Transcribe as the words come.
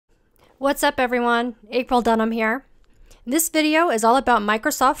What's up everyone? April Dunham here. This video is all about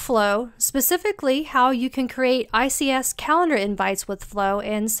Microsoft Flow, specifically how you can create ICS calendar invites with Flow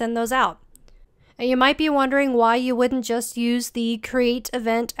and send those out. And you might be wondering why you wouldn't just use the create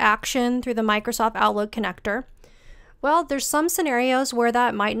event action through the Microsoft Outlook connector. Well, there's some scenarios where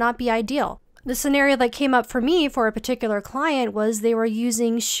that might not be ideal. The scenario that came up for me for a particular client was they were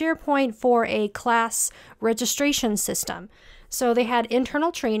using SharePoint for a class registration system. So they had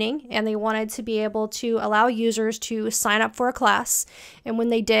internal training and they wanted to be able to allow users to sign up for a class. And when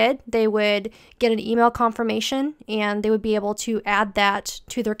they did, they would get an email confirmation and they would be able to add that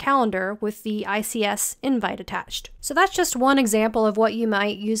to their calendar with the ICS invite attached. So that's just one example of what you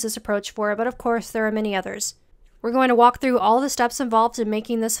might use this approach for, but of course there are many others. We're going to walk through all the steps involved in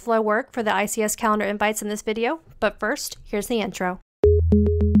making this flow work for the ICS calendar invites in this video. But first, here's the intro.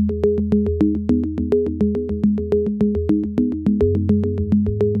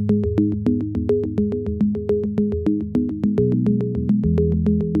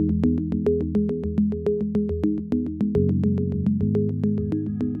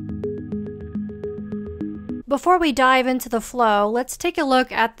 Before we dive into the flow, let's take a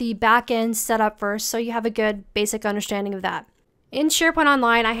look at the backend setup first so you have a good basic understanding of that. In SharePoint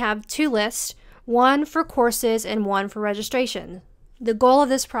Online, I have two lists, one for courses and one for registration. The goal of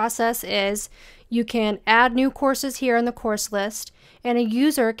this process is you can add new courses here in the course list, and a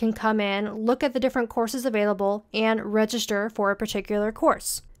user can come in, look at the different courses available, and register for a particular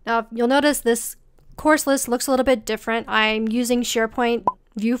course. Now, you'll notice this course list looks a little bit different. I'm using SharePoint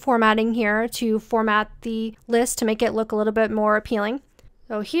view formatting here to format the list to make it look a little bit more appealing.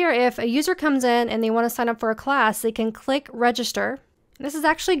 So here, if a user comes in and they want to sign up for a class, they can click register. This is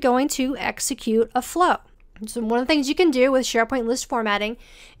actually going to execute a flow. So one of the things you can do with SharePoint list formatting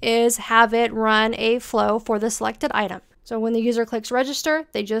is have it run a flow for the selected item. So when the user clicks register,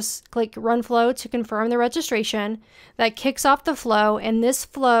 they just click run flow to confirm the registration. That kicks off the flow, and this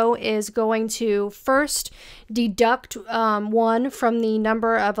flow is going to first deduct one from the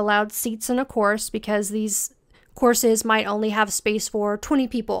number of allowed seats in a course, because these courses might only have space for 20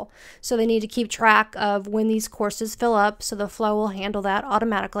 people. So they need to keep track of when these courses fill up, so the flow will handle that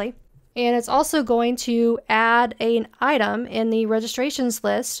automatically. And it's also going to add an item in the registrations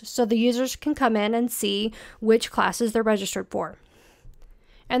list so the users can come in and see which classes they're registered for.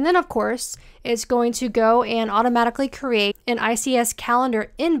 And then, of course, it's going to go and automatically create an ICS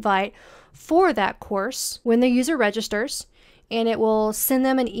calendar invite for that course when the user registers, and it will send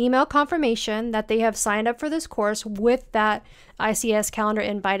them an email confirmation that they have signed up for this course with that ICS calendar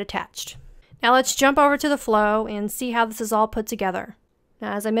invite attached. Now let's jump over to the flow and see how this is all put together.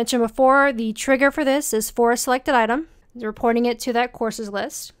 Now, as I mentioned before, the trigger for this is for a selected item, reporting it to that courses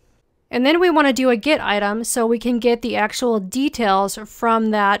list. And then we want to do a get item so we can get the actual details from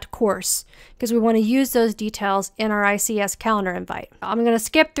that course, because we want to use those details in our ICS calendar invite. I'm going to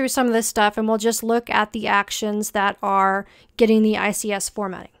skip through some of this stuff and we'll just look at the actions that are getting the ICS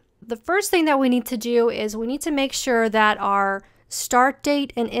formatting. The first thing that we need to do is we need to make sure that our start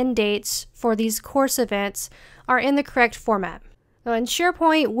date and end dates for these course events are in the correct format. So in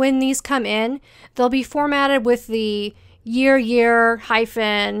SharePoint, when these come in, they'll be formatted with the year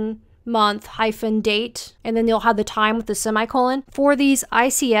hyphen month hyphen date, and then you'll have the time with the semicolon. For these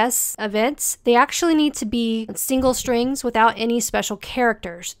ICS events, they actually need to be single strings without any special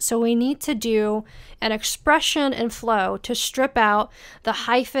characters. So we need to do an expression in Flow to strip out the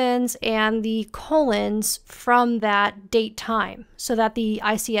hyphens and the colons from that date time so that the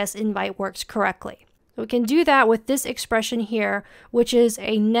ICS invite works correctly. We can do that with this expression here, which is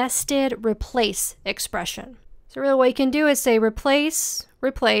a nested replace expression. So really what you can do is say replace,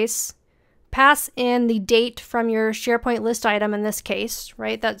 pass in the date from your SharePoint list item in this case,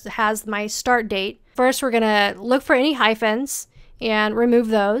 right? That has my start date. First, we're going to look for any hyphens and remove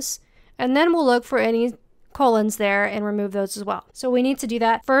those. And then we'll look for any colons there and remove those as well. So we need to do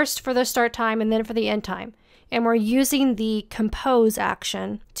that first for the start time and then for the end time. And we're using the compose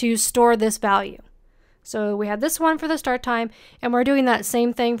action to store this value. So we have this one for the start time, and we're doing that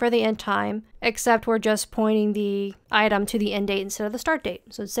same thing for the end time, except we're just pointing the item to the end date instead of the start date.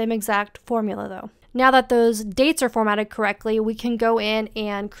 So same exact formula though. Now that those dates are formatted correctly, we can go in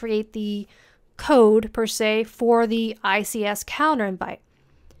and create the code per se for the ICS calendar invite.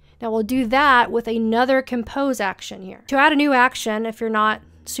 Now we'll do that with another compose action here. To add a new action, if you're not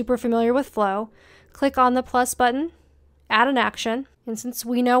super familiar with Flow, click on the plus button, add an action. And since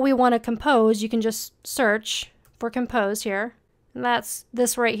we know we want to compose, you can just search for compose here. And that's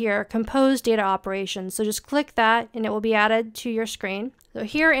this right here, compose data operations. So just click that and it will be added to your screen. So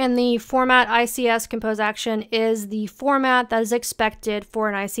here in the format ICS compose action is the format that is expected for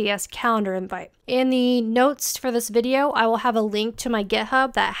an ICS calendar invite. In the notes for this video, I will have a link to my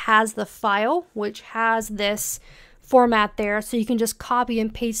GitHub that has the file, which has this format there. So you can just copy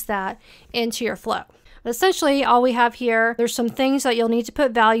and paste that into your flow. But essentially, all we have here, there's some things that you'll need to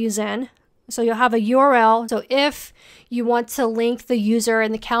put values in. So you'll have a URL. So if you want to link the user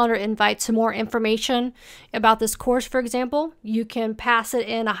in the calendar invite to more information about this course, for example, you can pass it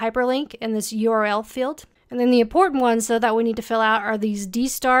in a hyperlink in this URL field. And then the important ones though that we need to fill out are these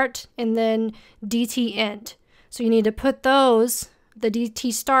dstart and then dtend. So you need to put those, the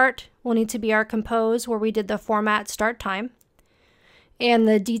dtstart will need to be our compose where we did the format start time. And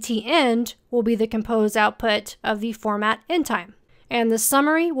the dtend will be the compose output of the format end time. And the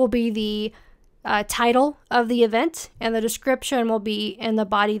summary will be the title of the event, and the description will be in the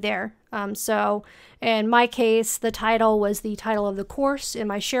body there. So in my case, the title was the title of the course in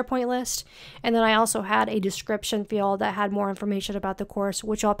my SharePoint list. And then I also had a description field that had more information about the course,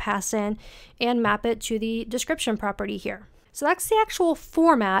 which I'll pass in and map it to the description property here. So that's the actual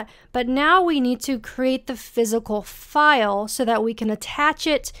format, but now we need to create the physical file so that we can attach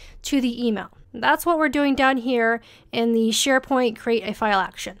it to the email. That's what we're doing down here in the SharePoint create a file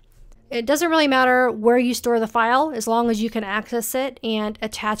action. It doesn't really matter where you store the file as long as you can access it and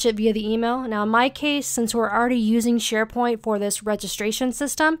attach it via the email. Now in my case, since we're already using SharePoint for this registration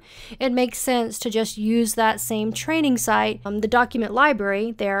system, it makes sense to just use that same training site, the document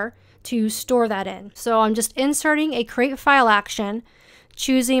library there, to store that in. So I'm just inserting a create file action,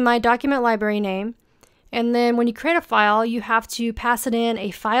 choosing my document library name, and then when you create a file, you have to pass it in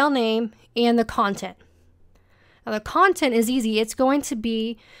a file name and the content. Now the content is easy. It's going to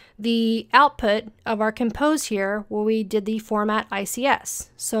be the output of our compose here where we did the format ICS.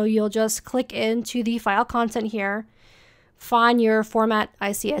 So you'll just click into the file content here, find your format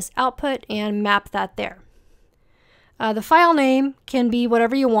ICS output and map that there. The file name can be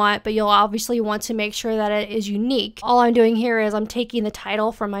whatever you want, but you'll obviously want to make sure that it is unique. All I'm doing here is I'm taking the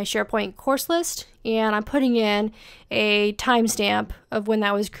title from my SharePoint course list and I'm putting in a timestamp of when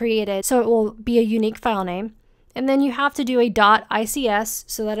that was created, so it will be a unique file name. And then you have to do a .ics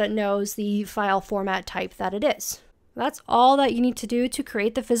so that it knows the file format type that it is. That's all that you need to do to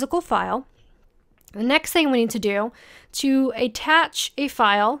create the physical file. The next thing we need to do, to attach a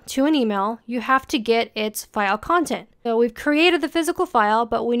file to an email, you have to get its file content. So we've created the physical file,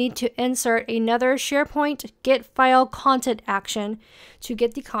 but we need to insert another SharePoint get file content action to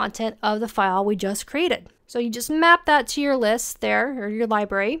get the content of the file we just created. So you just map that to your list there, or your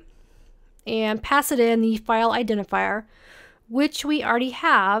library, and pass it in the file identifier, which we already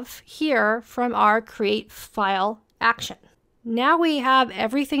have here from our create file action. Now we have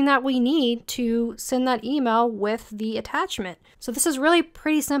everything that we need to send that email with the attachment. So this is really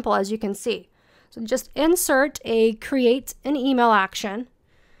pretty simple, as you can see. So just insert a create an email action,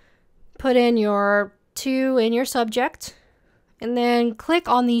 put in your to in your subject, and then click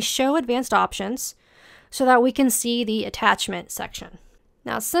on the show advanced options so that we can see the attachment section.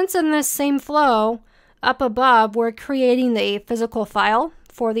 Now, since in this same flow up above, we're creating the physical file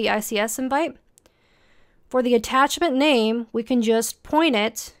for the ICS invite, for the attachment name, we can just point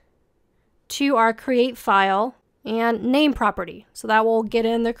it to our create file and name property. So that will get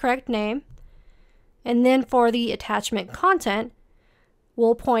in the correct name. And then for the attachment content,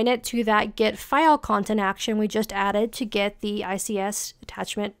 we'll point it to that get file content action we just added to get the ICS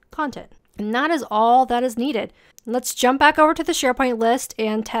attachment content. And that is all that is needed. Let's jump back over to the SharePoint list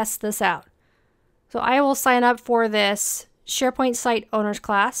and test this out. So I will sign up for this SharePoint site owners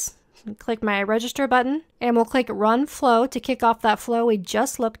class. Click my register button and we'll click run flow to kick off that flow we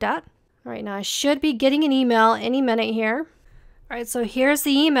just looked at. All right, now I should be getting an email any minute here. All right, so here's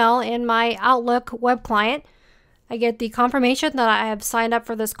the email in my Outlook web client. I get the confirmation that I have signed up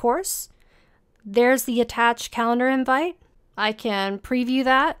for this course. There's the attached calendar invite. I can preview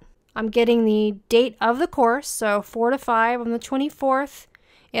that. I'm getting the date of the course, so 4 to 5 on the 24th.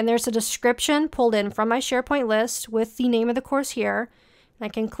 And there's a description pulled in from my SharePoint list with the name of the course here. I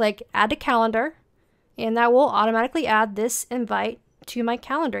can click add to calendar and that will automatically add this invite to my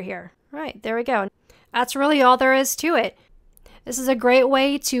calendar here. All right, there we go. That's really all there is to it. This is a great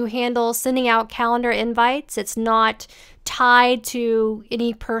way to handle sending out calendar invites. It's not tied to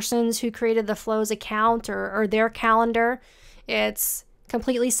any persons who created the Flows account or their calendar. It's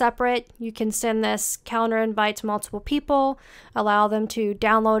completely separate. You can send this calendar invite to multiple people, allow them to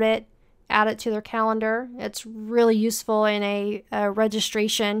download it, add it to their calendar. It's really useful in a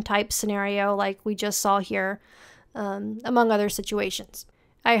registration type scenario like we just saw here. among other situations.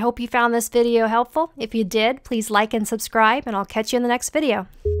 I hope you found this video helpful. If you did, please like and subscribe, and I'll catch you in the next video.